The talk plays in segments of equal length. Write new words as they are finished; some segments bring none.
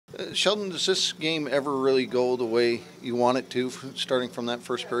Sheldon, does this game ever really go the way you want it to, starting from that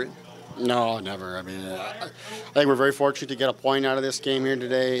first period? No, never. I mean, I think we're very fortunate to get a point out of this game here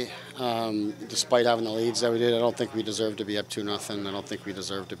today. Despite having the leads that we did, I don't think we deserve to be up 2-0. I don't think we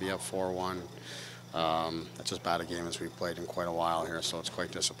deserve to be up 4-1. That's as bad a game as we've played in quite a while here, so it's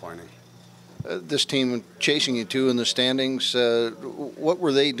quite disappointing. This team chasing you two in the standings, what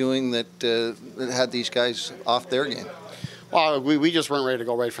were they doing that had these guys off their game? Well, we just weren't ready to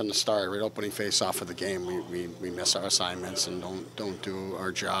go right from the start. Right opening face-off of the game, we miss our assignments and don't do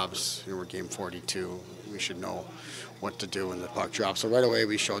our jobs. We're game 42. We should know what to do when the puck drops. So right away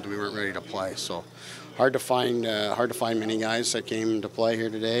we showed that we weren't ready to play. So hard to find many guys that came to play here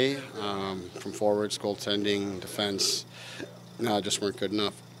today. From forwards, goaltending, defense, no, just weren't good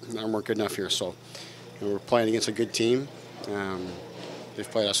enough. Weren't good enough here. So we're playing against a good team. They've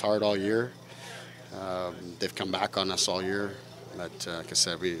played us hard all year. They've come back on us all year, but like I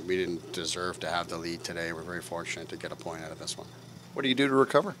said, we didn't deserve to have the lead today. We're very fortunate to get a point out of this one. What do you do to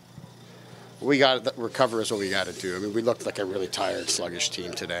recover? We got to recover is what we got to do. I mean, we looked like a really tired, sluggish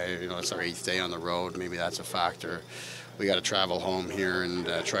team today. You know, it's our 8th day on the road. Maybe that's a factor. We got to travel home here and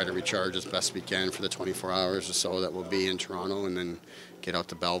try to recharge as best we can for the 24 hours or so that we'll be in Toronto, and then get out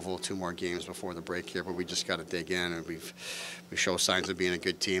to Belleville. 2 more games before the break here, but we just got to dig in, and we show signs of being a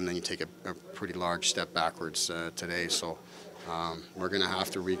good team. Then you take a pretty large step backwards today. So we're going to have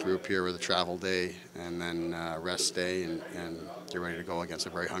to regroup here with a travel day and then rest day, and get ready to go against a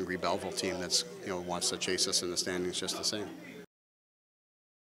very hungry Belleville team that's wants to chase us in the standings just the same.